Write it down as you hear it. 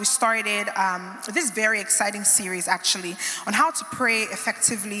We started this very exciting series actually on how to pray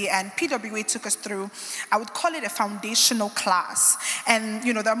effectively, and PWA took us through, I would call it a foundational class. And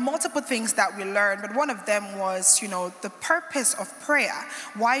there are multiple things that we learned, but one of them was the purpose of prayer.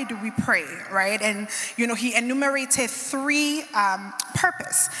 Why do we pray, right? And he enumerated three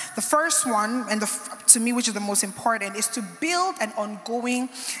purpose. The first one, and to me which is the most important, is to build an ongoing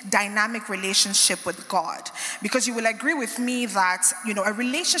dynamic relationship with God. Because you will agree with me that a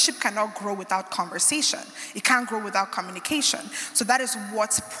relationship cannot grow without conversation. It can't grow without communication. So that is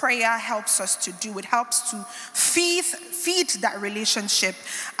what prayer helps us to do. It helps to feed that relationship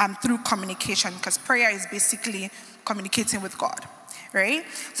through communication, because prayer is basically communicating with God. Right?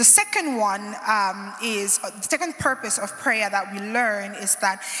 The second one is the second purpose of prayer that we learn is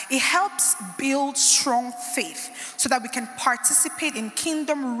that it helps build strong faith so that we can participate in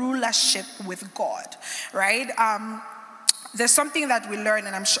kingdom rulership with God. Right? There's something that we learn,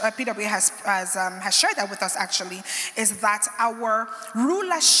 and I'm sure PW has shared that with us actually, is that our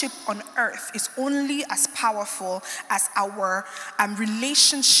rulership on earth is only as powerful as our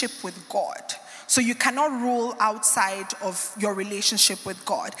relationship with God. So you cannot rule outside of your relationship with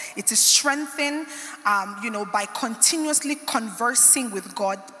God. It is strengthened, by continuously conversing with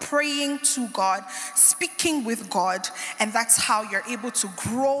God, praying to God, speaking with God, and that's how you're able to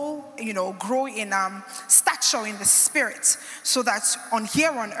grow in stature in the spirit, so that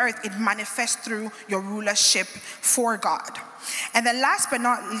here on earth it manifests through your rulership for God. And then last but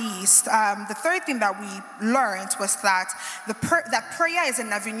not least, the third thing that we learned was that that prayer is an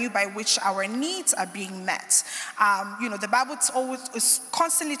avenue by which our needs are being met. The Bible is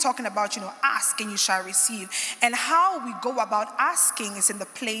constantly talking about, ask and you shall receive. And how we go about asking is in the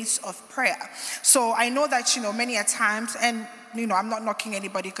place of prayer. So I know that, many a times, and, I'm not knocking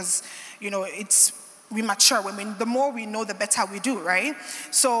anybody because, we mature. The more we know, the better we do, right?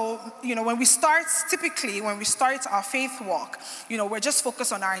 So, when we start our faith walk, we're just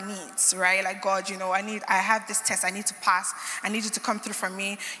focused on our needs, right? Like, God, I have this test I need to pass. I need you to come through for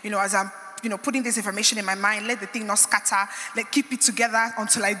me. As I'm, putting this information in my mind, let the thing not scatter. Keep it together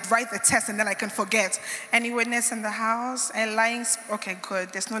until I write the test and then I can forget. Any witness in the house? And lying? Okay,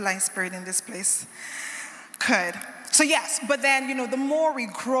 good. There's no lying spirit in this place. Good. So yes, but then, the more we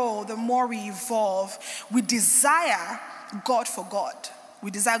grow, the more we evolve, we desire God for God.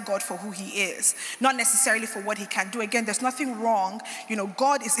 We desire God for who he is, not necessarily for what he can do. Again, there's nothing wrong.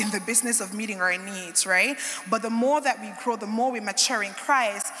 God is in the business of meeting our needs, right? But the more that we grow, the more we mature in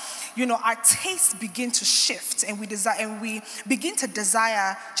Christ, our tastes begin to shift, and we begin to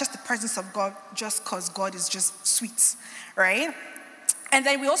desire just the presence of God, just because God is just sweet, right? And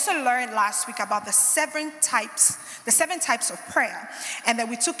then we also learned last week about the seven types of prayer. And then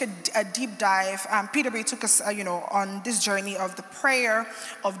we took a deep dive. PW took us, on this journey of the prayer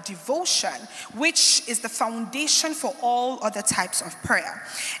of devotion, which is the foundation for all other types of prayer.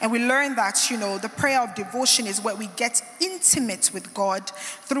 And we learned that, the prayer of devotion is where we get intimate with God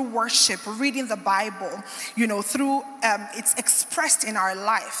through worship, reading the Bible, through, it's expressed in our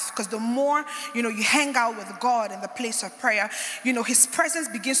life. Because the more, you hang out with God in the place of prayer, his presence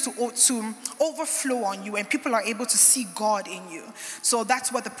begins to overflow on you, and people are able to see God in you. So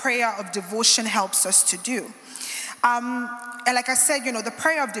that's what the prayer of devotion helps us to do. And like I said, the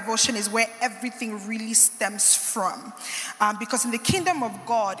prayer of devotion is where everything really stems from. Because in the kingdom of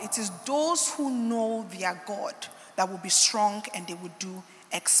God, it is those who know their God that will be strong and they will do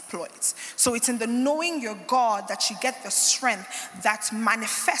exploits. So it's in the knowing your God that you get the strength that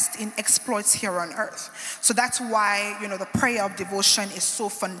manifests in exploits here on earth. So that's why, the prayer of devotion is so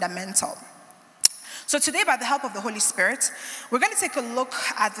fundamental. So today, by the help of the Holy Spirit, we're going to take a look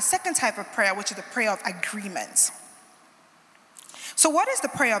at the second type of prayer, which is the prayer of agreement. So what is the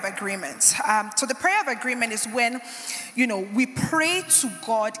prayer of agreement? So the prayer of agreement is when, we pray to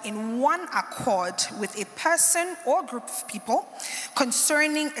God in one accord with a person or group of people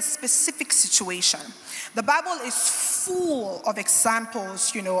concerning a specific situation. The Bible is full of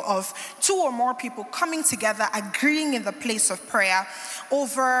examples, of two or more people coming together, agreeing in the place of prayer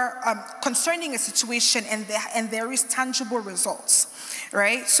over concerning a situation, and there is tangible results.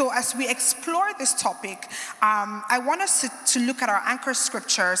 Right? So as we explore this topic, I want us to look at our anchor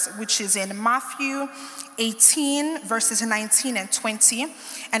scriptures, which is in Matthew 18, verses 19 and 20,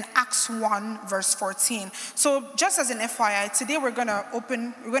 and Acts 1, verse 14. So just as an FYI, today we're going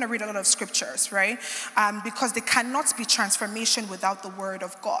to read a lot of scriptures, right? Because there cannot be transformation without the word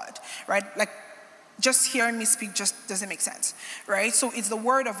of God, right? just hearing me speak just doesn't make sense, right? So it's the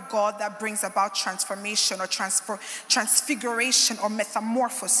word of God that brings about transformation or transfiguration or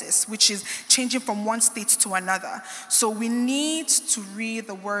metamorphosis, which is changing from one state to another. So we need to read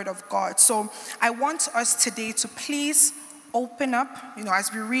the word of God. So I want us today to please open up,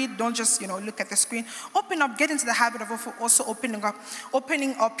 as we read, don't just, look at the screen. Open up, get into the habit of also opening up,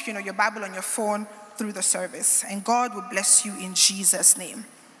 your Bible on your phone through the service. And God will bless you in Jesus' name.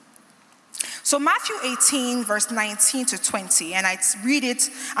 So Matthew 18, verse 19 to 20, and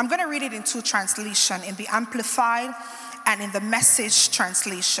I'm going to read it in two translations, in the Amplified and in the Message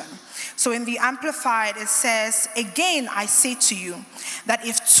translation. So in the Amplified, it says, "Again, I say to you that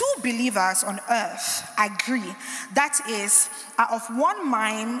if two believers on earth agree, that is, are of one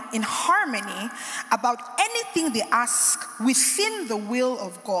mind in harmony about anything they ask within the will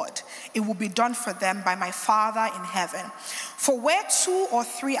of God, it will be done for them by my Father in heaven. For where two or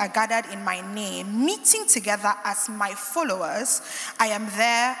three are gathered in my name, meeting together as my followers, I am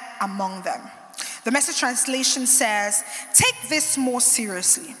there among them." The Message translation says, "Take this more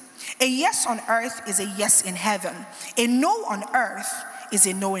seriously. A yes on earth is a yes in heaven. A no on earth is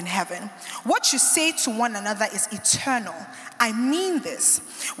a no in heaven. What you say to one another is eternal. I mean this.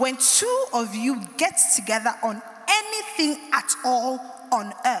 When two of you get together on anything at all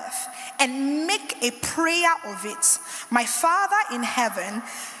on earth and make a prayer of it, my Father in heaven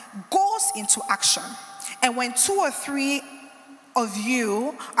goes into action. And when two or three of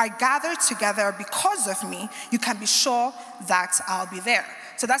you are gathered together because of me, you can be sure that I'll be there."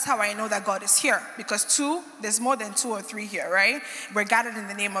 So that's how I know that God is here, because there's more than two or three here, right? We're gathered in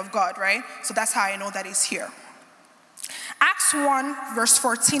the name of God, right? So that's how I know that He's here. Acts 1, verse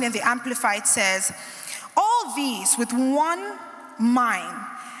 14 in the Amplified says, "All these with one mind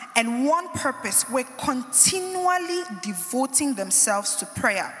and one purpose were continually devoting themselves to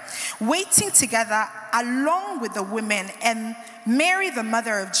prayer, waiting together along with the women and Mary, the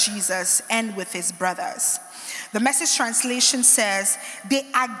mother of Jesus, and with his brothers." The Message translation says, "They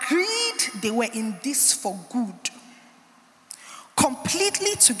agreed they were in this for good,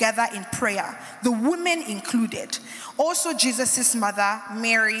 completely together in prayer, the women included, also Jesus' mother,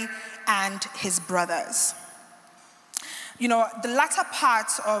 Mary, and his brothers." The latter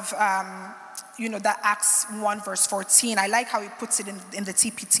part of, that Acts 1 verse 14, I like how he puts it in the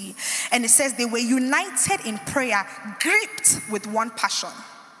TPT. And it says, "They were united in prayer, gripped with one passion,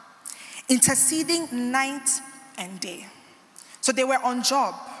 interceding night and day." So they were on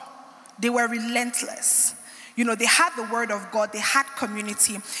job. They were relentless. They had the word of God, they had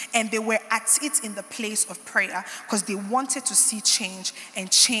community, and they were at it in the place of prayer because they wanted to see change,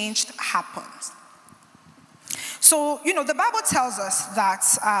 and change happens. So, the Bible tells us that,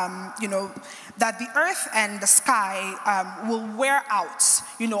 that the earth and the sky will wear out,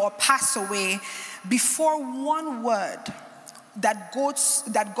 or pass away before one word that God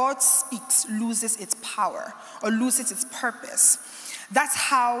speaks loses its power or loses its purpose. That's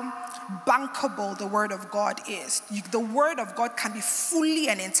how bankable the word of God is. The word of God can be fully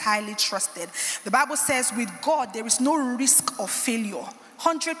and entirely trusted. The Bible says with God, there is no risk of failure,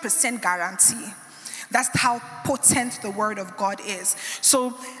 100% guarantee. That's how potent the word of God is.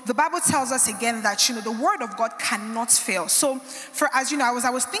 So the Bible tells us again that, the word of God cannot fail. So as I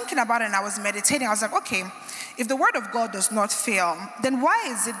was thinking about it and I was meditating, I was like, okay, if the word of God does not fail, then why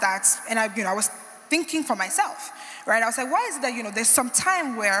is it that, and I was thinking for myself, right? I was like, why is it that, there's some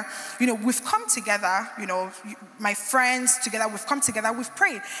time where, we've come together, my friends together, we've come together, we've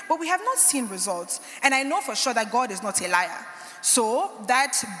prayed, but we have not seen results. And I know for sure that God is not a liar. So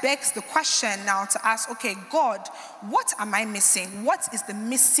that begs the question now to ask, okay, God, what am I missing? What is the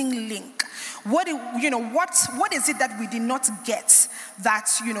missing link? What is it that we did not get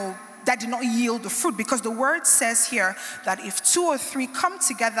that did not yield the fruit? Because the word says here that if two or three come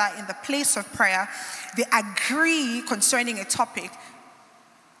together in the place of prayer, they agree concerning a topic,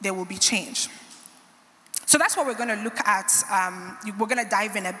 there will be change. So that's what we're going to look at. We're going to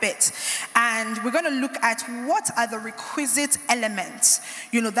dive in a bit. And we're going to look at what are the requisite elements,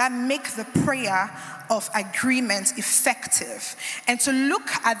 that make the prayer of agreement effective. And to look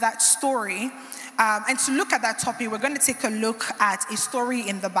at that story, and to look at that topic, we're going to take a look at a story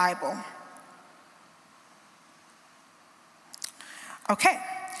in the Bible. Okay.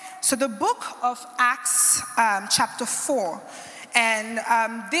 So the book of Acts, chapter 4. And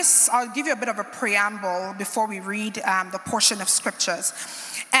this, I'll give you a bit of a preamble before we read the portion of scriptures.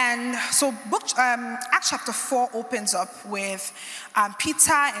 And so Acts chapter 4 opens up with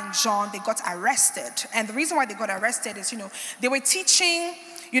Peter and John. They got arrested. And the reason why they got arrested is, they were teaching,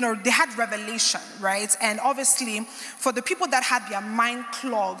 they had revelation, right? And obviously, for the people that had their mind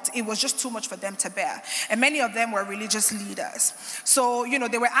clogged, it was just too much for them to bear. And many of them were religious leaders. So,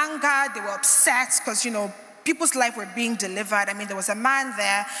 they were angered, they were upset because, people's life were being delivered. I mean, there was a man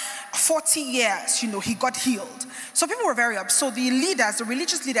there, 40 years, he got healed. So people were very upset. So the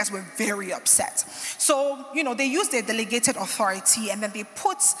religious leaders were very upset. So, they used their delegated authority, and then they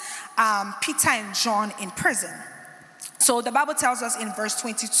put Peter and John in prison. So the Bible tells us in verse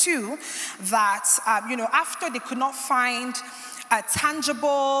 22 that, after they could not find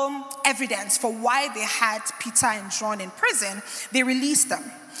tangible evidence for why they had Peter and John in prison, they released them.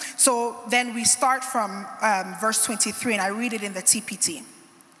 So then we start from verse 23, and I read it in the TPT.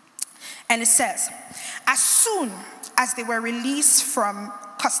 And it says, as soon as they were released from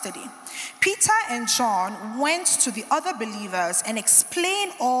custody, Peter and John went to the other believers and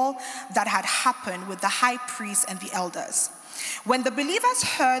explained all that had happened with the high priest and the elders. When the believers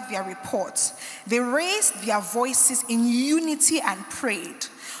heard their reports, they raised their voices in unity and prayed,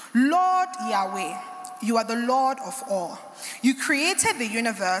 Lord Yahweh, you are the Lord of all. You created the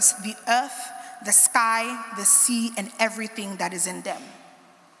universe, the earth, the sky, the sea, and everything that is in them.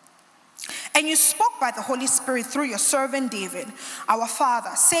 And you spoke by the Holy Spirit through your servant David, our father,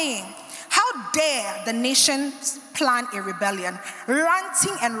 saying, how dare the nations plan a rebellion,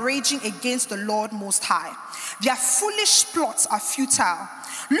 ranting and raging against the Lord Most High? Their foolish plots are futile.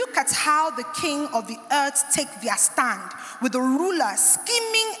 Look at how the king of the earth take their stand, with the rulers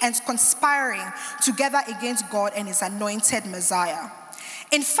scheming and conspiring together against God and his anointed Messiah.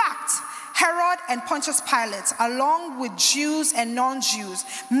 In fact, Herod and Pontius Pilate, along with Jews and non-Jews,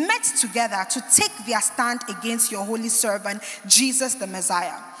 met together to take their stand against your holy servant, Jesus the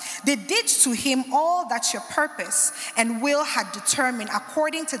Messiah. They did to him all that your purpose and will had determined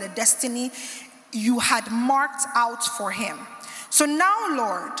according to the destiny you had marked out for him. So now,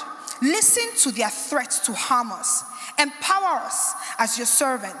 Lord, listen to their threats to harm us. Empower us as your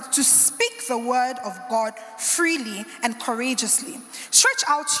servant to speak the word of God freely and courageously. Stretch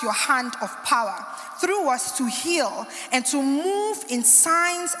out your hand of power through us to heal and to move in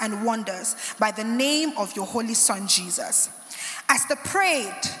signs and wonders by the name of your holy Son, Jesus. As they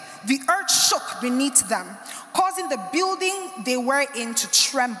prayed, the earth shook beneath them, causing the building they were in to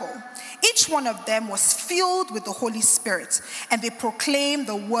tremble. Each one of them was filled with the Holy Spirit, and they proclaimed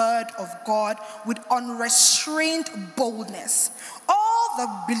the word of God with unrestrained boldness. All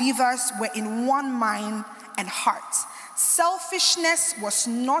the believers were in one mind and heart. Selfishness was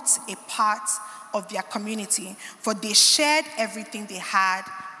not a part of their community, for they shared everything they had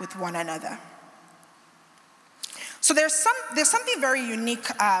with one another. So there's something very unique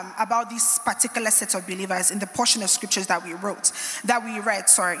about this particular set of believers in the portion of scriptures that we read.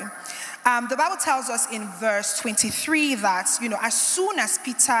 The Bible tells us in verse 23 that, as soon as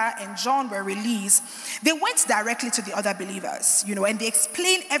Peter and John were released, they went directly to the other believers, and they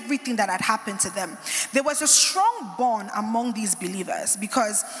explained everything that had happened to them. There was a strong bond among these believers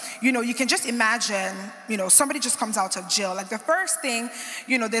because, you can just imagine, somebody just comes out of jail. Like the first thing,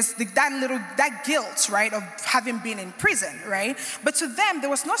 there's that guilt, right, of having been in prison, right? But to them, there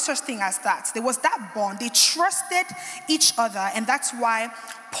was no such thing as that. There was that bond. They trusted each other, and that's why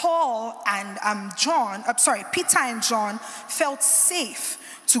Peter and John felt safe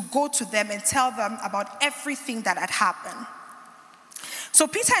to go to them and tell them about everything that had happened. So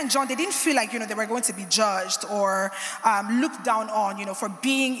Peter and John, they didn't feel like, they were going to be judged or looked down on, for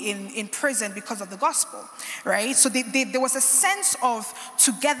being in prison because of the gospel, right? So there was a sense of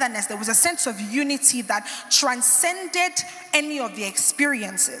togetherness. There was a sense of unity that transcended any of the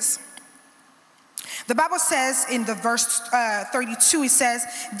experiences. The Bible says in the verse 32, it says,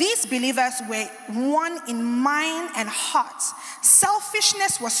 these believers were one in mind and heart.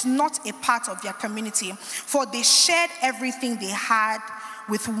 Selfishness was not a part of their community, for they shared everything they had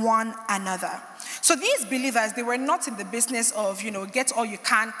with one another. So these believers, they were not in the business of, get all you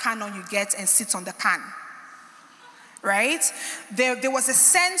can all you get, and sit on the can. Right? There was a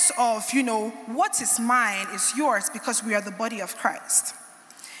sense of, what is mine is yours because we are the body of Christ.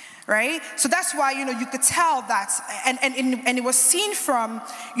 Right? So that's why, you could tell that, and it was seen from,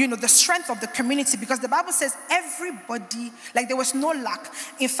 the strength of the community, because the Bible says everybody, like there was no lack.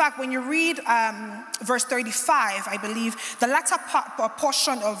 In fact, when you read verse 35, I believe, the latter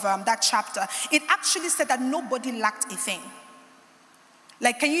portion of that chapter, it actually said that nobody lacked a thing.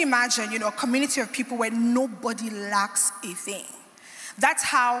 Like, can you imagine, a community of people where nobody lacks a thing? That's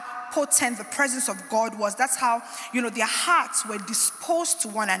how potent the presence of God was. That's how, their hearts were disposed to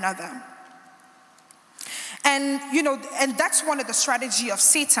one another. And, and that's one of the strategy of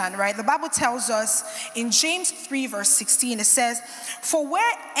Satan, right? The Bible tells us in James 3 verse 16, it says, "For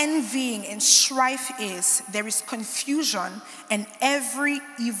where envying and strife is, there is confusion and every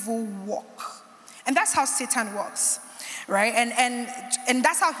evil work." And that's how Satan works, right? And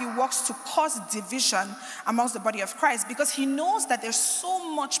that's how he works to cause division amongst the body of Christ, because he knows that there's so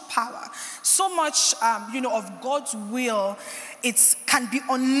much power, so much, of God's will. It can be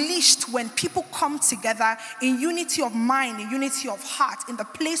unleashed when people come together in unity of mind, in unity of heart, in the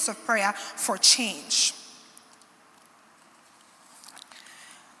place of prayer for change.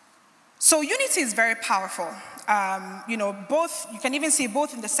 So unity is very powerful. Both, you can even see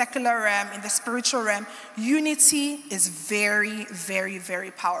both in the secular realm, in the spiritual realm, unity is very, very,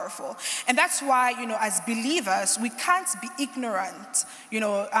 very powerful. And that's why, as believers, we can't be ignorant.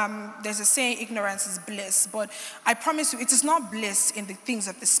 There's a saying, ignorance is bliss, but I promise you, it is not bliss in the things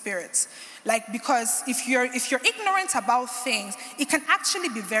of the spirit. Because if you're ignorant about things, it can actually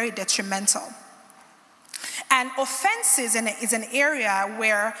be very detrimental. And offenses is an area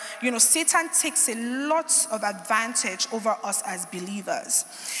where, Satan takes a lot of advantage over us as believers.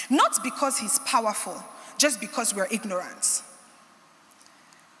 Not because he's powerful, just because we're ignorant.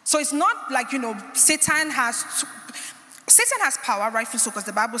 So it's not like, Satan has power, rightfully so, because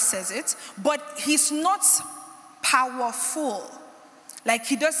the Bible says it, but he's not powerful.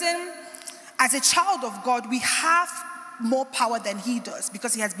 He doesn't, as a child of God, we have more power than he does,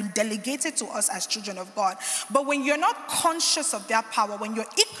 because he has been delegated to us as children of God. But when you're not conscious of their power, when you're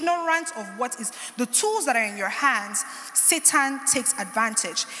ignorant of what is the tools that are in your hands, Satan takes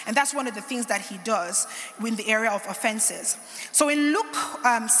advantage. And that's one of the things that he does in the area of offenses. So in Luke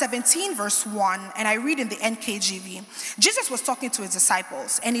 17 verse 1, and I read in the NKJV, Jesus was talking to his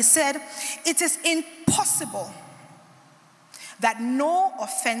disciples, and he said, "It is impossible that no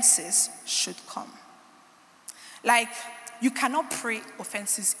offenses should come." You cannot pray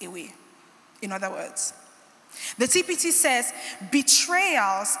offenses away, in other words. The TPT says,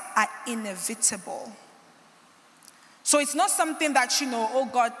 betrayals are inevitable. So it's not something that, oh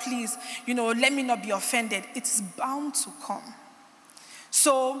God, please, let me not be offended. It's bound to come.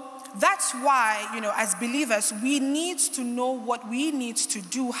 So that's why, as believers, we need to know what we need to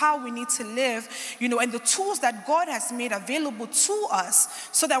do, how we need to live, and the tools that God has made available to us,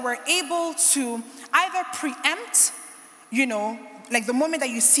 so that we're able to either preempt, the moment that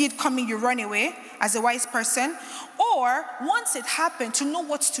you see it coming, you run away as a wise person, or once it happened, to know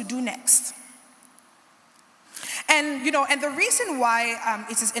what to do next. And, and the reason why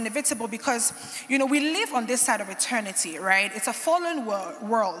it is inevitable, because, we live on this side of eternity, right? It's a fallen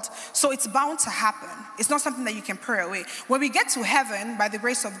world, so it's bound to happen. It's not something that you can pray away. When we get to heaven, by the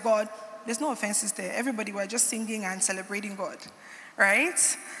grace of God, there's no offenses there. Everybody, we're just singing and celebrating God, right?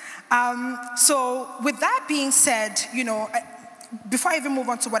 So with that being said, before I even move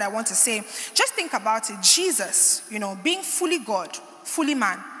on to what I want to say, just think about it. Jesus, being fully God, fully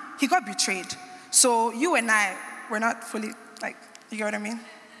man, he got betrayed. So you and I, we're not fully, you get what I mean?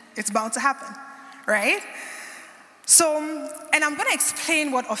 It's bound to happen, right? So, and I'm going to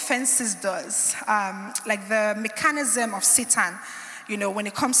explain what offenses does, the mechanism of Satan, when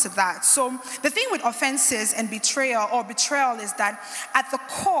it comes to that. So the thing with offenses and betrayal is that at the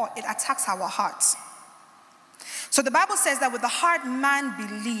core, it attacks our hearts. So the Bible says that with the heart, man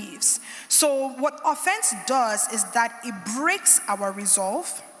believes. So what offense does is that it breaks our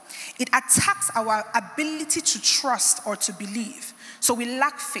resolve. It attacks our ability to trust or to believe. So we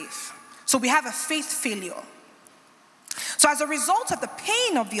lack faith. So we have a faith failure. So as a result of the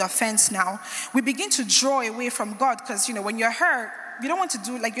pain of the offense now, we begin to draw away from God, because, when you're hurt, you don't want to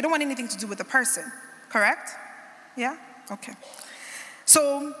do, you don't want anything to do with the person, correct? Yeah? Okay.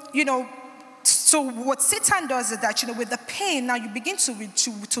 So, so what Satan does is that, with the pain, now you begin to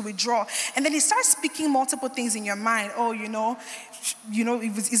withdraw. And then he starts speaking multiple things in your mind. Oh,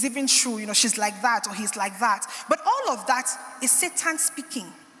 it's even true, she's like that, or he's like that. But all of that is Satan speaking.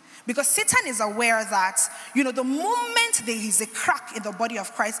 Because Satan is aware that, the moment there is a crack in the body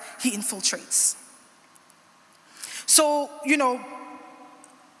of Christ, he infiltrates. So,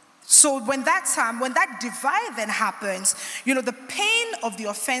 so when that divide then happens, the pain of the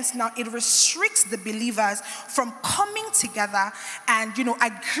offense now, it restricts the believers from coming together and,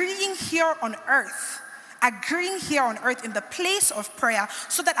 agreeing here on earth in the place of prayer,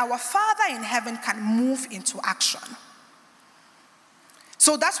 so that our Father in heaven can move into action.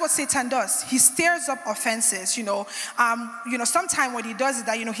 So that's what Satan does. He stirs up offenses, Sometimes what he does is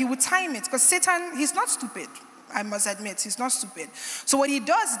that, he would time it, because Satan, he's not stupid. I must admit, he's not stupid. So what he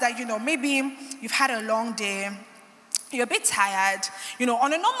does is that, maybe you've had a long day, you're a bit tired,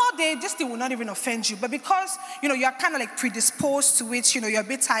 on a normal day, this thing will not even offend you. But because, you're kind of like predisposed to it, you're a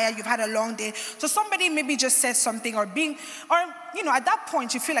bit tired, you've had a long day. So somebody maybe just says something at that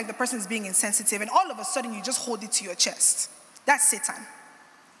point, you feel like the person is being insensitive, and all of a sudden you just hold it to your chest. That's Satan.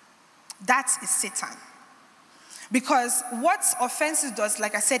 That is Satan. Because what offenses does,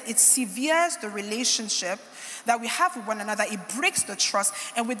 like I said, it severes the relationship that we have with one another. It breaks the trust.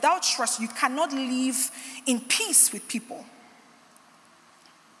 And without trust, you cannot live in peace with people.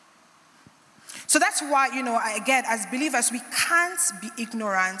 So that's why, again, as believers, we can't be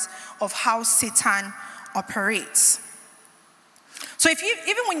ignorant of how Satan operates. So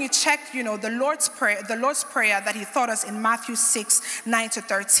even when you check, the Lord's Prayer that he taught us in Matthew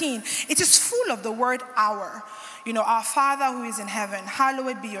 6:9-13, it is full of the word "our." Our Father who is in heaven,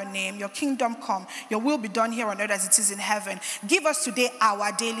 hallowed be your name. Your kingdom come. Your will be done here on earth as it is in heaven. Give us today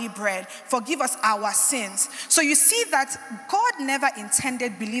our daily bread. Forgive us our sins. So you see that God never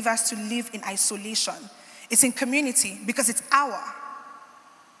intended believers to live in isolation. It's in community because it's our.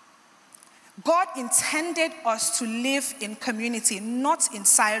 God intended us to live in community, not in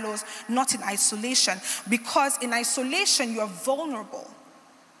silos, not in isolation. Because in isolation, you're vulnerable.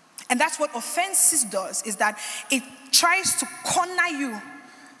 And that's what offenses does, is that it tries to corner you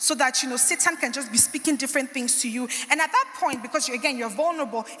so that, Satan can just be speaking different things to you. And at that point, because you're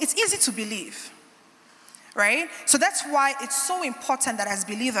vulnerable, it's easy to believe, right? So that's why it's so important that as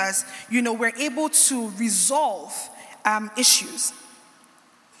believers, we're able to resolve issues.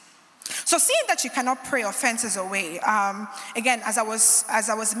 So seeing that you cannot pray offenses away, again, as I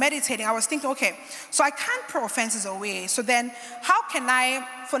was meditating, I was thinking, okay, so I can't pray offenses away. So then how can I,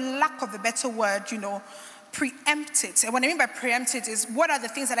 for lack of a better word, preempt it? And what I mean by preempt it is, what are the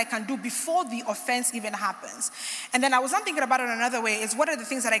things that I can do before the offense even happens? And then I was not thinking about it another way, is what are the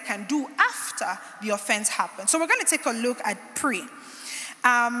things that I can do after the offense happens? So we're going to take a look at pre.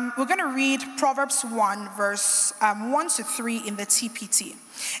 We're going to read Proverbs 1, verse 1-3 in the TPT.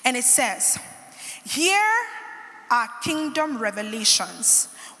 And it says, "Here are kingdom revelations,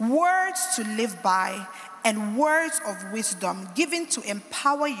 words to live by, and words of wisdom given to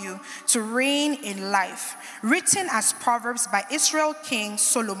empower you to reign in life, written as Proverbs by Israel King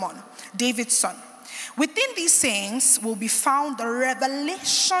Solomon, David's son. Within these sayings will be found the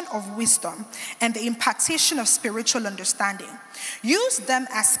revelation of wisdom and the impartation of spiritual understanding. Use them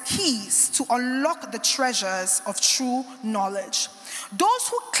as keys to unlock the treasures of true knowledge. Those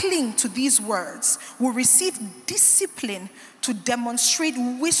who cling to these words will receive discipline to demonstrate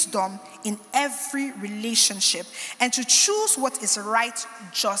wisdom in every relationship and to choose what is right,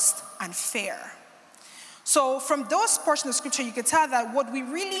 just, and fair." So from those portions of scripture, you can tell that what we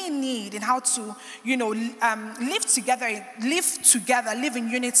really need in how to, live together, live in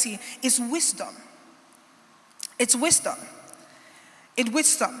unity is wisdom. It's wisdom. It's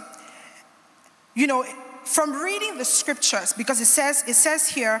wisdom. From reading the scriptures, because it says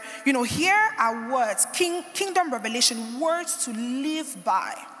here, here are words, kingdom revelation, words to live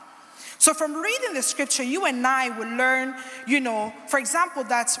by. So from reading the scripture, you and I will learn, for example,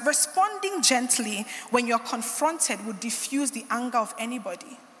 that responding gently when you're confronted would diffuse the anger of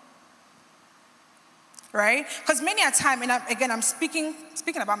anybody. Right? Because many a time, and I'm speaking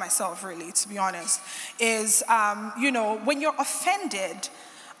about myself really, to be honest, is, when you're offended,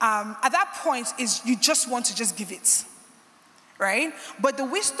 at that point is you just want to just give it. Right? But the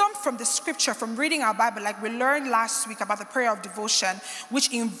wisdom from the scripture, from reading our Bible, like we learned last week about the prayer of devotion,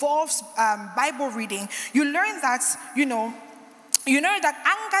 which involves Bible reading, you learn that, that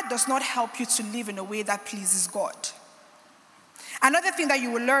anger does not help you to live in a way that pleases God. Another thing that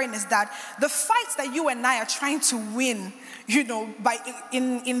you will learn is that the fights that you and I are trying to win, in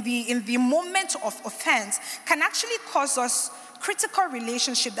the moment of offense, can actually cause us critical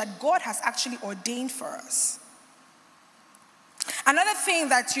relationship that God has actually ordained for us. Another thing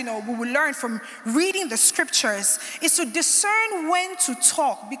that, we will learn from reading the scriptures is to discern when to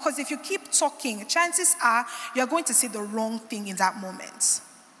talk, because if you keep talking, chances are you're going to say the wrong thing in that moment.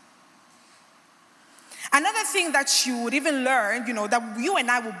 Another thing that you would even learn, that you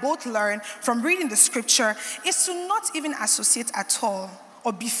and I will both learn from reading the scripture is to not even associate at all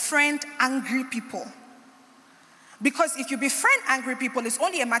or befriend angry people. Because if you befriend angry people, it's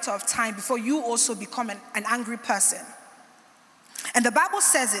only a matter of time before you also become an angry person. And the Bible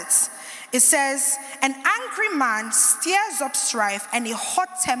says it. It says, "An angry man stirs up strife, and a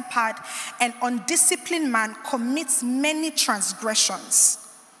hot-tempered and undisciplined man commits many transgressions."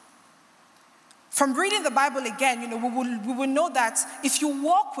 From reading the Bible again, we will know that if you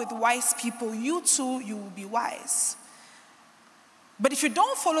walk with wise people, you will be wise. But if you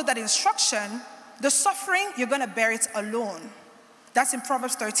don't follow that instruction, The suffering, you're going to bear it alone. That's in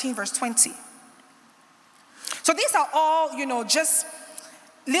Proverbs 13, verse 20. So these are all, just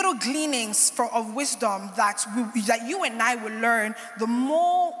little gleanings of wisdom that you and I will learn. The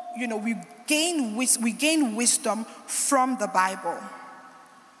more, we gain wisdom from the Bible.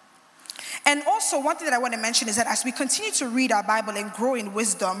 And also, one thing that I want to mention is that as we continue to read our Bible and grow in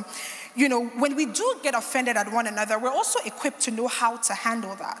wisdom, when we do get offended at one another, we're also equipped to know how to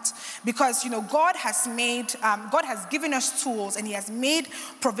handle that. Because, God has given us tools, and he has made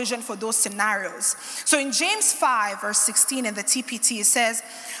provision for those scenarios. So in James 5, verse 16 in the TPT, it says,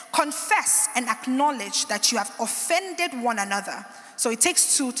 confess and acknowledge that you have offended one another. So it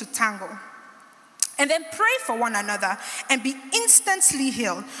takes two to tango. And then pray for one another and be instantly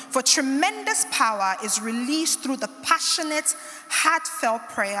healed, for tremendous power is released through the passionate, heartfelt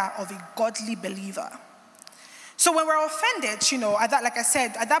prayer of a godly believer. So when we're offended, like I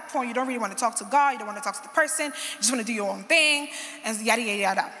said, at that point, you don't really want to talk to God, you don't want to talk to the person, you just want to do your own thing, and yada, yada,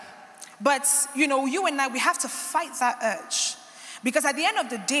 yada. But, you and I, we have to fight that urge. Because at the end of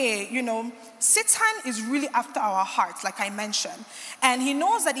the day, Satan is really after our hearts, like I mentioned. And he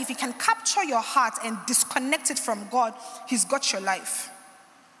knows that if he can capture your heart and disconnect it from God, he's got your life.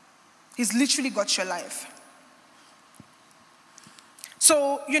 He's literally got your life.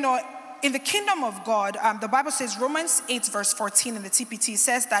 So, in the kingdom of God, the Bible says, Romans 8, verse 14 in the TPT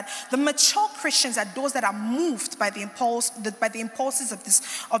says that the mature Christians are those that are moved by the impulses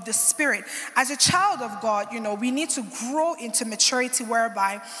of the Spirit. As a child of God, we need to grow into maturity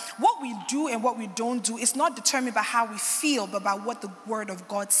whereby what we do and what we don't do is not determined by how we feel, but by what the Word of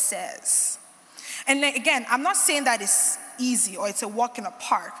God says. And again, I'm not saying that it's easy or it's a walk in a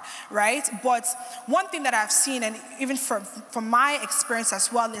park, right? But one thing that I've seen, and even from my experience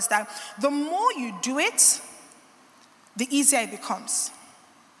as well, is that the more you do it, the easier it becomes.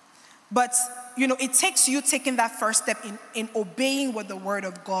 But, it takes you taking that first step in obeying what the Word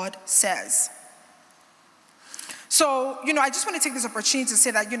of God says. So, I just want to take this opportunity to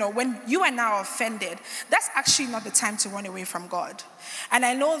say that, when you are now offended, that's actually not the time to run away from God. And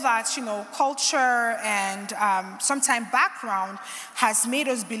I know that, culture and sometimes background has made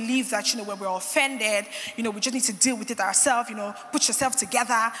us believe that, when we're offended, we just need to deal with it ourselves, put yourself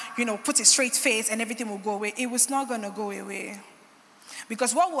together, put a straight face and everything will go away. It was not going to go away.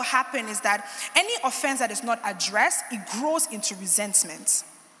 Because what will happen is that any offense that is not addressed, it grows into resentment.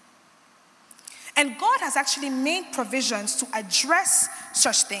 And God has actually made provisions to address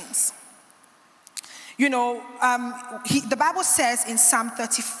such things. The Bible says in Psalm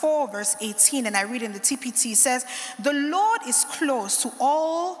 34, verse 18, and I read in the TPT, it says, the Lord is close to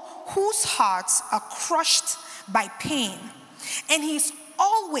all whose hearts are crushed by pain, and he's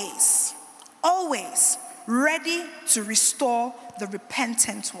always, always ready to restore the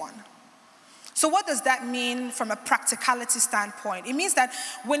repentant one. So what does that mean from a practicality standpoint? It means that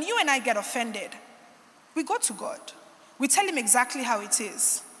when you and I get offended, we go to God. We tell him exactly how it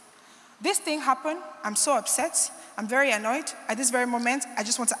is. This thing happened. I'm so upset. I'm very annoyed. At this very moment, I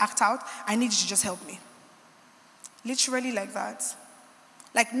just want to act out. I need you to just help me. Literally like that.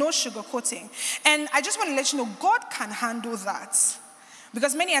 Like no sugarcoating. And I just want to let you know, God can handle that.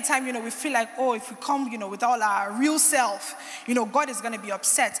 Because many a time, we feel like, if we come, with all our real self, God is going to be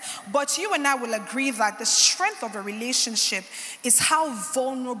upset. But you and I will agree that the strength of a relationship is how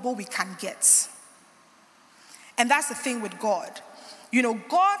vulnerable we can get. And that's the thing with God.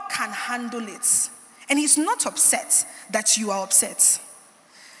 God can handle it. And he's not upset that you are upset.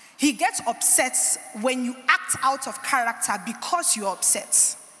 He gets upset when you act out of character because you're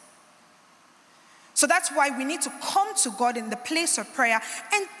upset. So that's why we need to come to God in the place of prayer,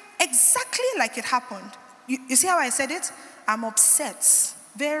 and exactly like it happened. You see how I said it? I'm upset,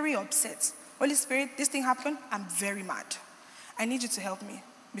 very upset. Holy Spirit, this thing happened, I'm very mad. I need you to help me,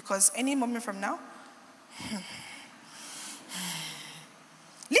 because any moment from now,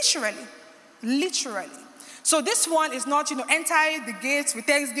 literally. So this one is not, enter the gates with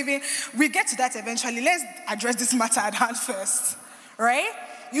thanksgiving. We get to that eventually. Let's address this matter at hand first, right?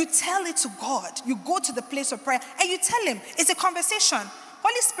 You tell it to God. You go to the place of prayer and you tell him. It's a conversation.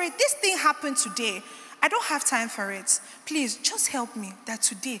 Holy Spirit, this thing happened today. I don't have time for it. Please, just help me that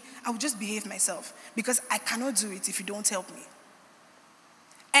today I will just behave myself, because I cannot do it if you don't help me.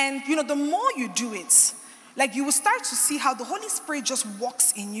 And, the more you do it, like you will start to see how the Holy Spirit just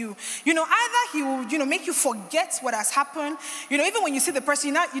walks in you. Either he will, make you forget what has happened. Even when you see the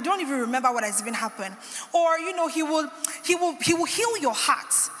person, you don't even remember what has even happened. Or, he will heal your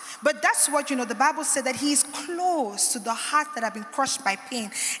heart. But that's what, the Bible said, that he is close to the heart that have been crushed by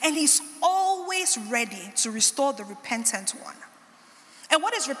pain. And he's always ready to restore the repentant one. And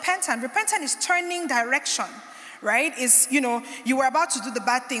what is repentant? Repentant is turning direction, right? Is, you were about to do the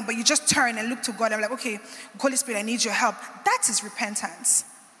bad thing, but you just turn and look to God. I'm like, okay, Holy Spirit, I need your help. That is repentance.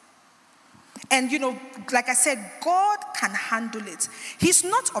 And, like I said, God can handle it. He's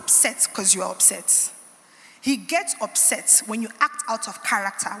not upset because you are upset. He gets upset when you act out of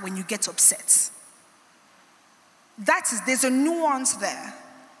character, when you get upset. There's a nuance there.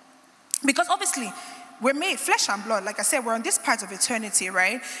 Because obviously, we're made flesh and blood. Like I said, we're on this part of eternity,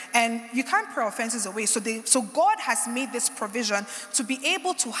 right? And you can't pray offenses away. So God has made this provision to be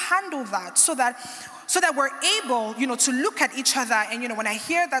able to handle that so that we're able, to look at each other and, when I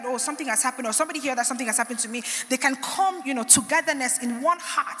hear that, oh, something has happened, or somebody hear that something has happened to me, they can come, togetherness in one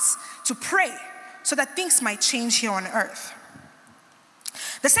heart to pray so that things might change here on earth.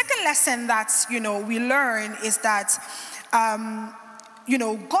 The second lesson that, we learn is that,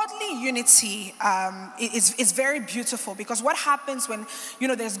 godly unity is very beautiful, because what happens when,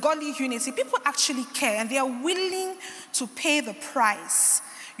 there's godly unity, people actually care and they are willing to pay the price,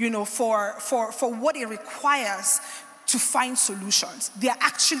 for what it requires to find solutions. They are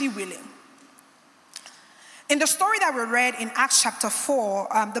actually willing. In the story that we read in Acts chapter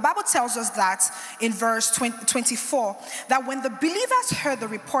 4, the Bible tells us that in verse 24, that when the believers heard the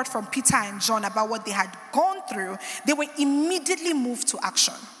report from Peter and John about what they had gone through, they were immediately moved to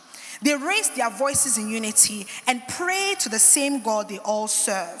action. They raised their voices in unity and prayed to the same God they all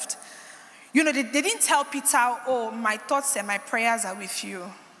served. They didn't tell Peter, oh, my thoughts and my prayers are with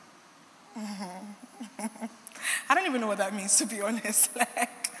you. I don't even know what that means, to be honest.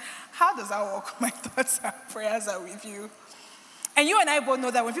 How does that work? My thoughts and prayers are with you. And you and I both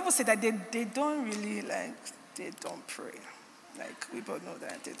know that when people say that, they don't really, they don't pray. We both know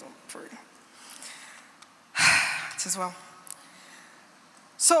that they don't pray. It is well.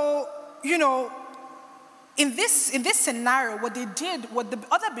 So, in this scenario, what the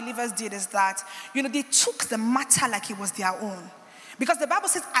other believers did is that, they took the matter like it was their own. Because the Bible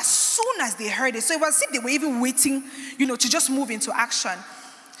says as soon as they heard it, so it was as if they were even waiting, to just move into action.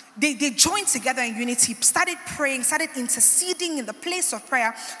 They joined together in unity, started praying, started interceding in the place of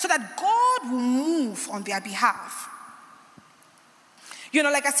prayer so that God will move on their behalf.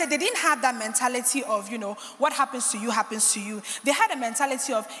 Like I said, they didn't have that mentality of, what happens to you happens to you. They had a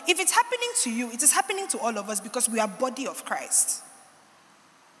mentality of, if it's happening to you, it is happening to all of us because we are body of Christ.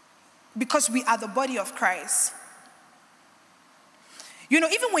 Because we are the body of Christ.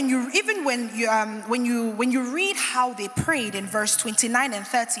 Even when you read how they prayed in verse 29 and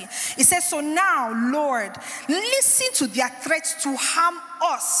 30, it says, so now, Lord, listen to their threats to harm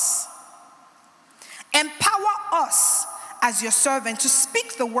us. Empower us as your servant to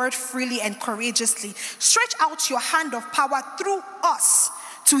speak the word freely and courageously. Stretch out your hand of power through us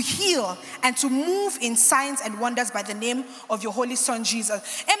to heal and to move in signs and wonders by the name of your holy son,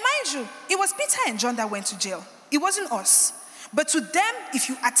 Jesus. And mind you, it was Peter and John that went to jail. It wasn't us. But to them, if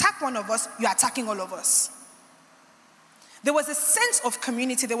you attack one of us, you're attacking all of us. There was a sense of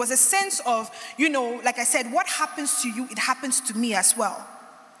community. There was a sense of, like I said, what happens to you, it happens to me as well.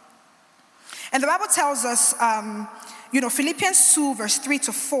 And the Bible tells us, Philippians 2 verse 3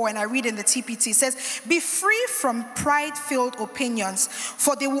 to 4, and I read in the TPT, says, be free from pride-filled opinions,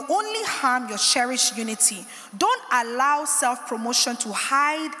 for they will only harm your cherished unity. Don't allow self-promotion to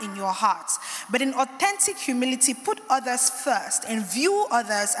hide in your hearts, but in authentic humility, put others first and view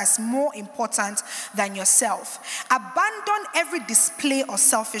others as more important than yourself. Abandon every display of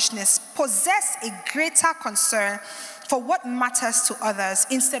selfishness. Possess a greater concern for what matters to others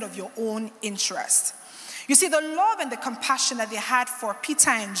instead of your own interest. You see, the love and the compassion that they had for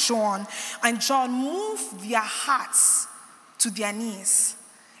Peter and John moved their hearts to their knees.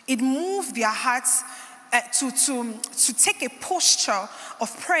 It moved their hearts to take a posture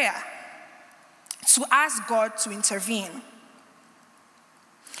of prayer, to ask God to intervene.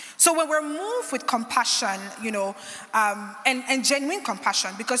 So when we're moved with compassion, and genuine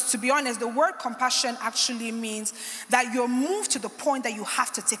compassion, because to be honest, the word compassion actually means that you're moved to the point that you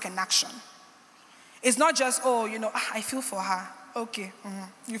have to take an action. It's not just, I feel for her. Okay,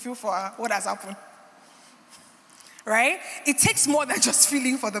 you feel for her. What has happened? Right? It takes more than just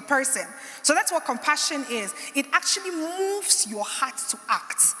feeling for the person. So that's what compassion is. It actually moves your heart to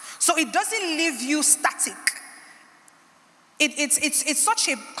act. So it doesn't leave you static.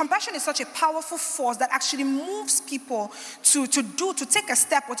 Compassion is such a powerful force that actually moves people to take a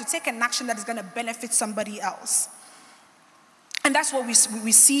step or to take an action that is going to benefit somebody else. And that's what we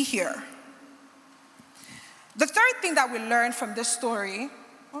see here. The third thing that we learn from this story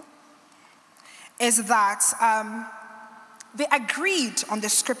is that they agreed on the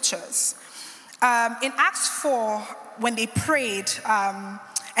scriptures. In Acts 4, when they prayed,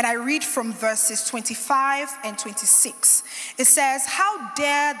 and I read from verses 25 and 26. It says, "How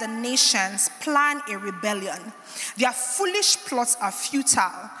dare the nations plan a rebellion? Their foolish plots are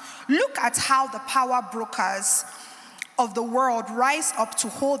futile. Look at how the power brokers of the world rise up to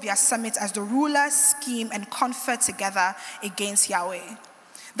hold their summit as the rulers scheme and confer together against Yahweh."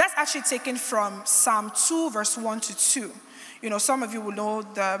 That's actually taken from Psalm 2, verse 1 to 2. Some of you will know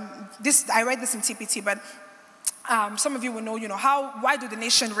this. I read this in TPT, but some of you will know, why do the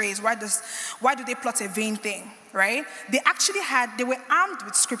nation raise? Why do they plot a vain thing, right? They were armed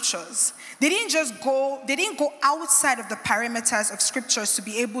with scriptures. They didn't go outside of the perimeters of scriptures to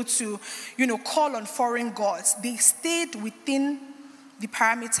be able to, call on foreign gods. They stayed within the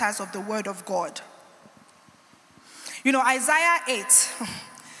parameters of the word of God. Isaiah 8,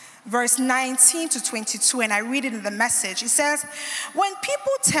 verse 19 to 22, and I read it in the Message. It says, "When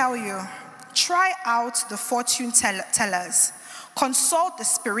people tell you, try out the fortune tellers, consult the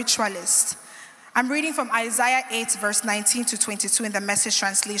spiritualists." I'm reading from Isaiah 8, verse 19 to 22 in the Message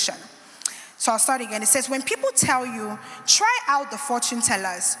translation. So I'll start again. It says, "When people tell you, try out the fortune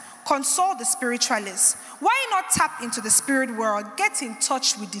tellers, consult the spiritualists, why not tap into the spirit world, get in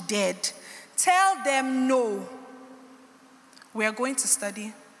touch with the dead? Tell them no. We are going to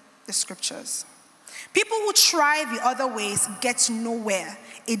study the scriptures. People who try the other ways get nowhere,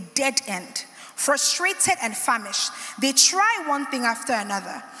 a dead end. Frustrated and famished, they try one thing after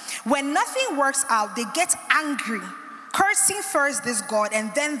another. When nothing works out, they get angry, cursing first this God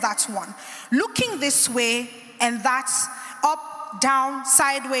and then that one, looking this way and that, up, down,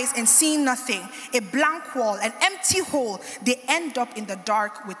 sideways, and seeing nothing, a blank wall, an empty hole. They end up in the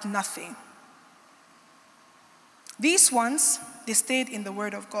dark with nothing." These ones, they stayed in the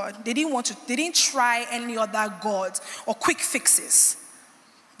word of God. They didn't try any other gods or quick fixes.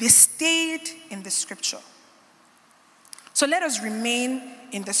 They stayed in the scripture. So let us remain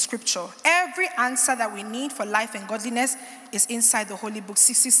in the scripture. Every answer that we need for life and godliness is inside the Holy Book,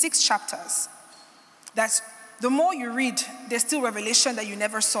 66 chapters. That's the more you read, there's still revelation that you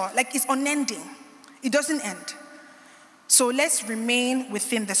never saw. Like, it's unending. It doesn't end. So let's remain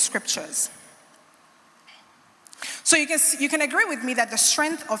within the scriptures. So you can agree with me that the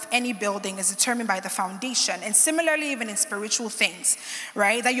strength of any building is determined by the foundation, and similarly even in spiritual things,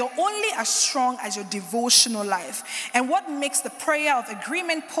 right? That you're only as strong as your devotional life. And what makes the prayer of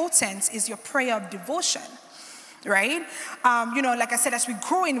agreement potent is your prayer of devotion, right? Like I said, as we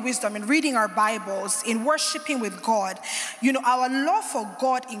grow in wisdom, in reading our Bibles, in worshiping with God, our love for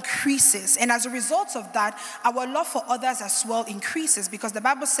God increases. And as a result of that, our love for others as well increases, because the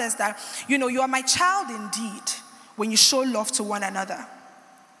Bible says that, you are my child indeed when you show love to one another.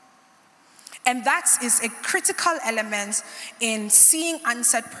 And that is a critical element in seeing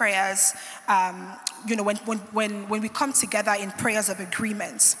answered prayers, when we come together in prayers of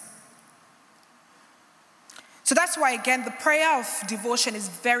agreement. So that's why, again, the prayer of devotion is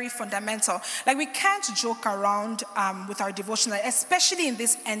very fundamental. Like, we can't joke around with our devotion, especially in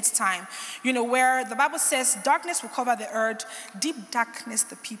this end time, where the Bible says darkness will cover the earth, deep darkness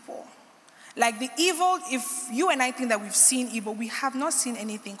the people. Like, the evil, if you and I think that we've seen evil, we have not seen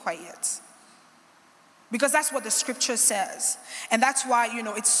anything quite yet. Because that's what the scripture says. And that's why,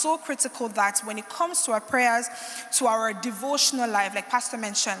 it's so critical that when it comes to our prayers, to our devotional life, like Pastor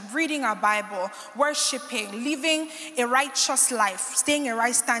mentioned, reading our Bible, worshiping, living a righteous life, staying in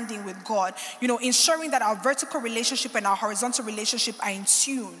right standing with God, ensuring that our vertical relationship and our horizontal relationship are in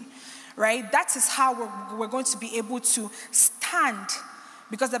tune, right? That is how we're going to be able to stand.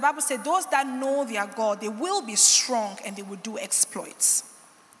 Because the Bible said those that know their God, they will be strong and they will do exploits.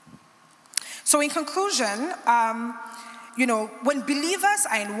 So in conclusion, when believers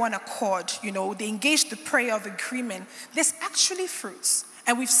are in one accord, they engage the prayer of agreement, there's actually fruits.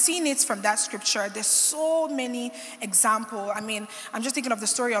 And we've seen it from that scripture. There's so many examples. I mean, I'm just thinking of the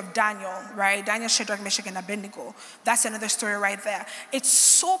story of Daniel, right? Daniel, Shadrach, Meshach, and Abednego. That's another story right there. It's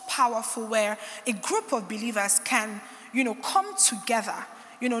so powerful where a group of believers can, come together,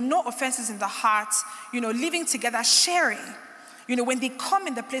 no offenses in the heart, living together, sharing. When they come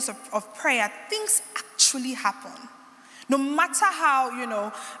in the place of prayer, things actually happen. No matter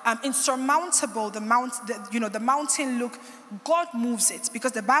how, insurmountable the mountain look, God moves it.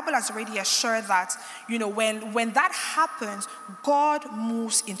 Because the Bible has already assured that, when that happens, God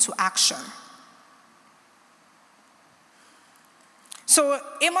moves into action. So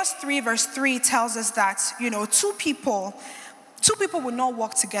Amos 3 verse 3 tells us that, two people will not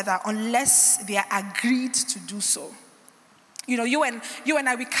work together unless they are agreed to do so. You and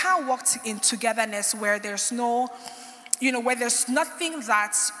I, we can't walk in togetherness where there's no, where there's nothing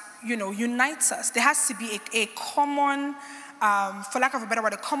that, unites us. There has to be a common, for lack of a better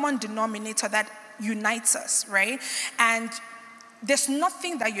word, a common denominator that unites us, right? And there's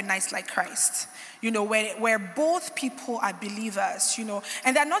nothing that unites like Christ, where both people are believers,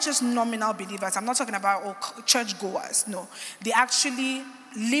 and they're not just nominal believers. I'm not talking about church goers. No, they actually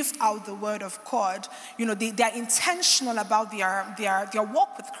live out the word of God. They're intentional about their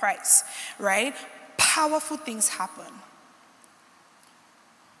walk with Christ, right? Powerful things happen.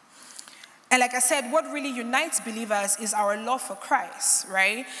 And like I said, what really unites believers is our love for Christ,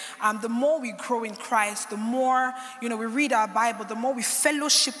 right? The more we grow in Christ, the more, we read our Bible, the more we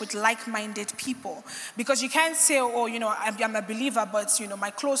fellowship with like-minded people. Because you can't say, I'm a believer, but, my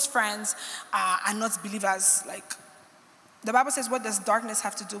close friends are not believers. Like, the Bible says, what does darkness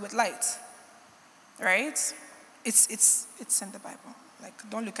have to do with light? Right? It's in the Bible. Like,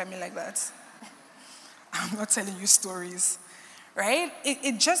 don't look at me like that. I'm not telling you stories. Right?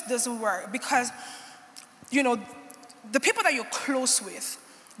 It just doesn't work because, the people that you're close with,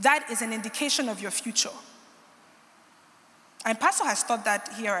 that is an indication of your future. And Pastor has taught that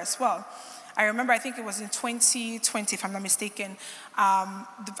here as well. I remember, I think it was in 2020, if I'm not mistaken.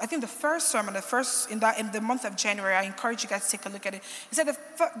 I think the first sermon, in the month of January, I encourage you guys to take a look at it. He said the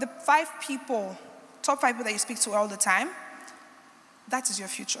top 5 people that you speak to all the time, that is your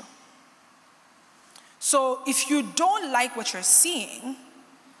future. So if you don't like what you're seeing,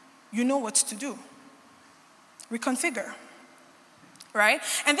 you know what to do. Reconfigure, right?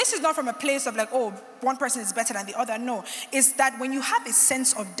 And this is not from a place of like, one person is better than the other. No, it's that when you have a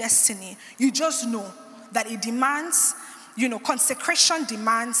sense of destiny, you just know that it demands, consecration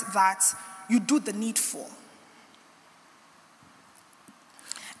demands that you do the needful.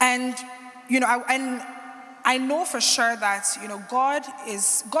 And, I know for sure that,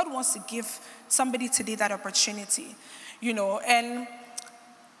 God wants to give somebody today that opportunity, and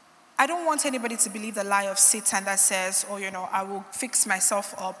I don't want anybody to believe the lie of Satan that says, I will fix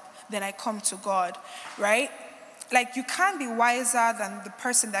myself up, then I come to God, right? Like, you can't be wiser than the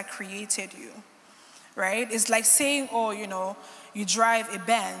person that created you, right? It's like saying, you drive a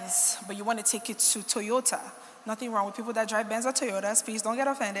Benz, but you want to take it to Toyota. Nothing wrong with people that drive Benz or Toyotas. Please don't get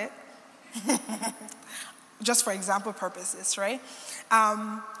offended. Just for example purposes, right?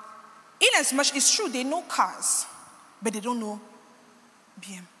 In as much, it's true, they know cars, but they don't know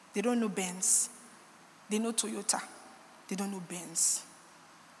BM. They don't know Benz. They know Toyota. They don't know Benz,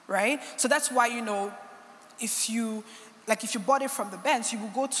 right? So that's why, if you bought it from the Benz, you will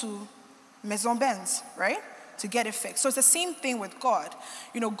go to Maison Benz, right? To get it fixed. So it's the same thing with God.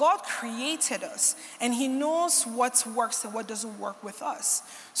 God created us, and he knows what works and what doesn't work with us.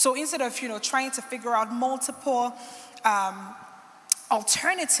 So instead of, trying to figure out multiple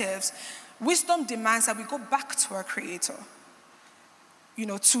alternatives, wisdom demands that we go back to our Creator,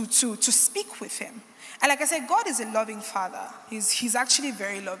 to speak with him. And like I said, God is a loving Father. He's actually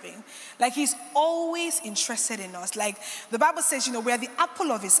very loving. Like, he's always interested in us. Like, the Bible says, we are the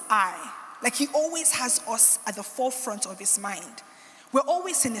apple of his eye. Like, he always has us at the forefront of his mind. We're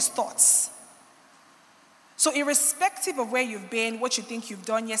always in his thoughts. So irrespective of where you've been, what you think you've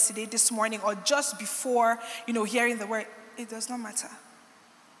done yesterday, this morning, or just before, hearing the word, it does not matter.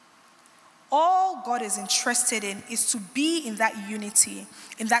 All God is interested in is to be in that unity,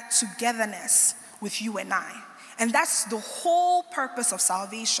 in that togetherness with you and I. And that's the whole purpose of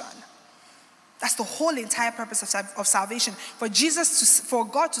salvation. That's the whole entire purpose of salvation. For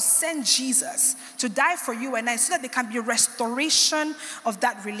God to send Jesus to die for you and I, so that there can be a restoration of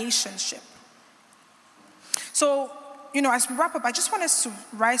that relationship. So, as we wrap up, I just want us to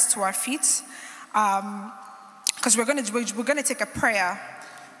rise to our feet, because we're going to take a prayer,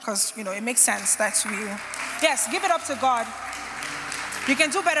 because it makes sense that yes, give it up to God. You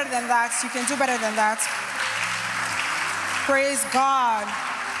can do better than that. You can do better than that. Praise God.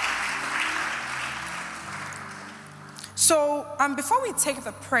 So before we take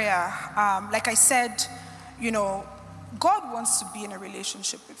the prayer, like I said, God wants to be in a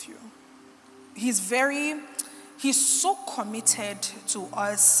relationship with you. He's so committed to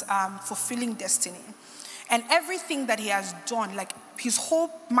us fulfilling destiny. And everything that he has done, like his whole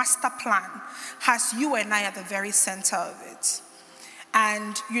master plan, has you and I at the very center of it.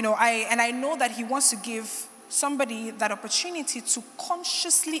 And, I know that he wants to give somebody that opportunity to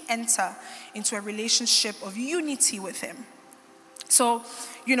consciously enter into a relationship of unity with him. So,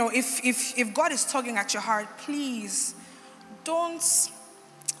 if God is tugging at your heart, please don't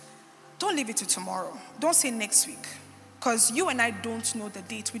leave it to tomorrow. Don't say next week, because you and I don't know the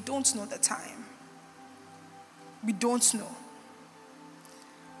date. We don't know the time. We don't know.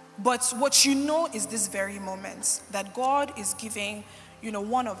 But what you know is this very moment, that God is giving,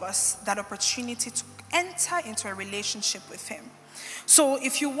 one of us that opportunity to enter into a relationship with him. So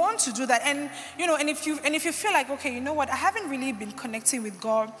if you want to do that, and if you feel like, okay, you know what, I haven't really been connecting with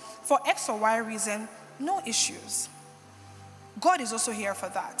God for X or Y reason, no issues. God is also here for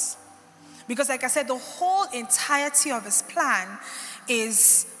that. Because like I said, the whole entirety of his plan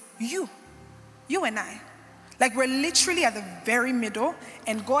is you and I. Like, we're literally at the very middle,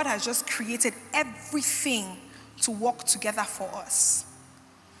 and God has just created everything to work together for us.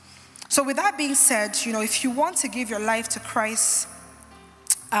 So with that being said, if you want to give your life to Christ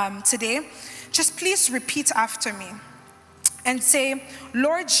today, just please repeat after me and say,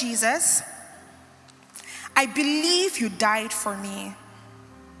 Lord Jesus, I believe you died for me.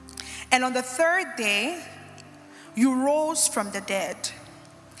 And on the third day, you rose from the dead.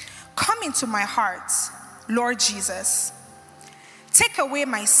 Come into my heart, Lord Jesus. Take away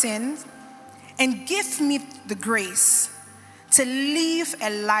my sin and give me the grace to live a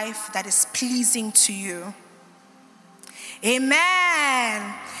life that is pleasing to you.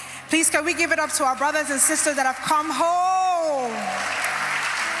 Amen. Please, can we give it up to our brothers and sisters that have come home?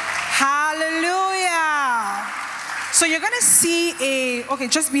 Hallelujah. So you're going to see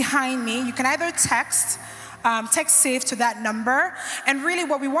just behind me, you can either text save to that number. And really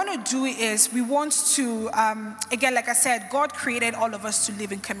what we want to do is we want to, again, like I said, God created all of us to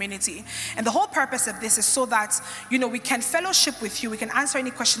live in community. And the whole purpose of this is so that, we can fellowship with you. We can answer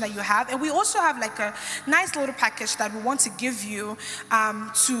any question that you have. And we also have like a nice little package that we want to give you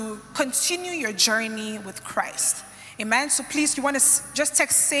to continue your journey with Christ. Amen. So please, you want to just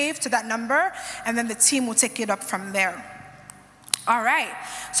text save to that number, and then the team will take it up from there. All right.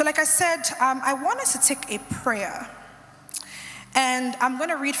 So like I said, I want us to take a prayer. And I'm going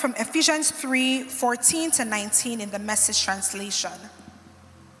to read from Ephesians 3:14 to 19 in the Message translation.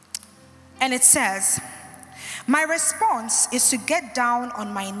 And it says, my response is to get down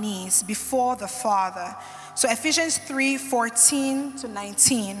on my knees before the Father. So Ephesians 3:14 to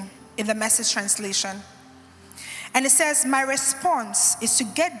 19 in the Message translation. And it says, my response is to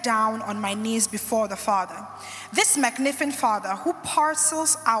get down on my knees before the Father, this magnificent Father who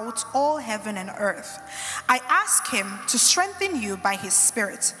parcels out all heaven and earth. I ask him to strengthen you by his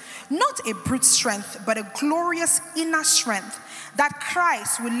Spirit, not a brute strength, but a glorious inner strength, that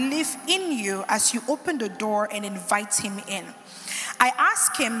Christ will live in you as you open the door and invite him in. I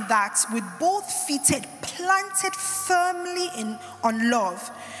ask him that with both feet planted firmly on love,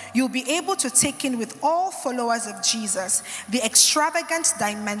 you'll be able to take in with all followers of Jesus the extravagant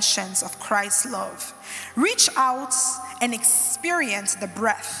dimensions of Christ's love. Reach out and experience the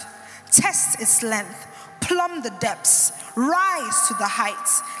breadth, test its length, plumb the depths, rise to the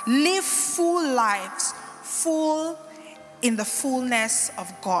heights, live full lives, full in the fullness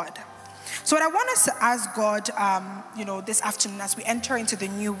of God. So what I want us to ask God, this afternoon as we enter into the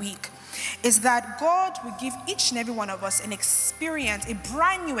new week, is that God will give each and every one of us an experience, a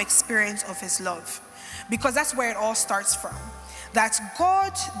brand new experience of his love. Because that's where it all starts from. That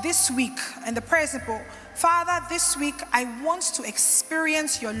God, this week, and the prayer is simple, Father, this week I want to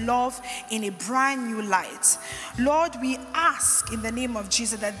experience your love in a brand new light. Lord, we ask in the name of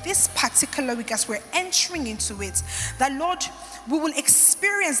Jesus that this particular week, as we're entering into it, that Lord, we will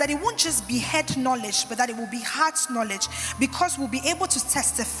experience that it won't just be head knowledge, but that it will be heart knowledge, because we'll be able to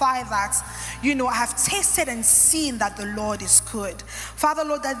testify that, I have tasted and seen that the Lord is good. Father,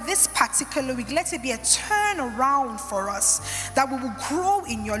 Lord, that this particular week, let it be a turnaround for us, that we will grow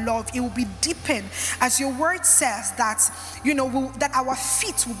in your love. It will be deepened, as your word says, that, that our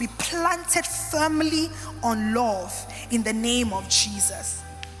feet will be planted firmly on love in the name of Jesus.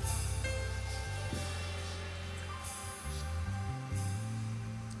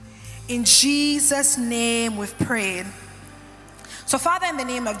 In Jesus' name we've prayed. So Father, in the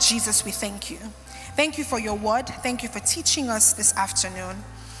name of Jesus, we thank you. Thank you for your word. Thank you for teaching us this afternoon.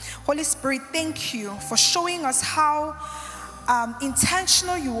 Holy Spirit, thank you for showing us how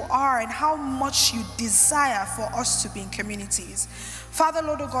intentional you are and how much you desire for us to be in communities. Father,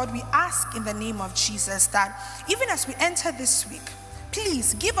 Lord, oh God, we ask in the name of Jesus that even as we enter this week,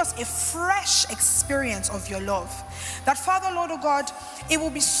 please give us a fresh experience of your love. That, Father, Lord, oh God, it will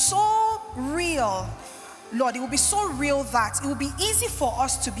be so real, Lord, it will be so real that it will be easy for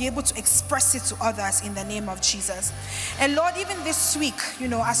us to be able to express it to others in the name of Jesus. And Lord, even this week,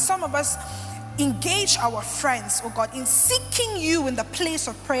 as some of us engage our friends, oh God, in seeking you in the place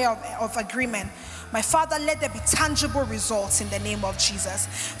of prayer of agreement, my Father, let there be tangible results in the name of Jesus.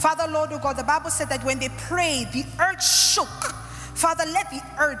 Father, Lord, oh God, the Bible said that when they prayed, the earth shook. Father, let the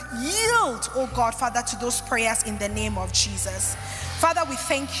earth yield, oh God, Father, to those prayers in the name of Jesus. Father, we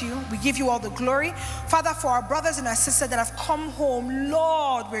thank you. We give you all the glory. Father, for our brothers and our sisters that have come home,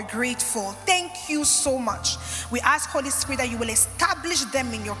 Lord, we're grateful. Thank you so much. We ask, Holy Spirit, that you will establish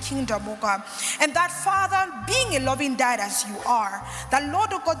them in your kingdom, oh God. And that, Father, being a loving dad as you are, that, Lord,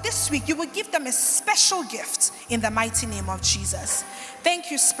 oh God, this week you will give them a special gift in the mighty name of Jesus. Thank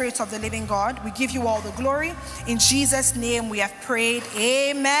you, Spirit of the living God. We give you all the glory. In Jesus' name we have prayed.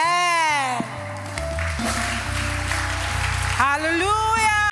 Amen. Hallelujah.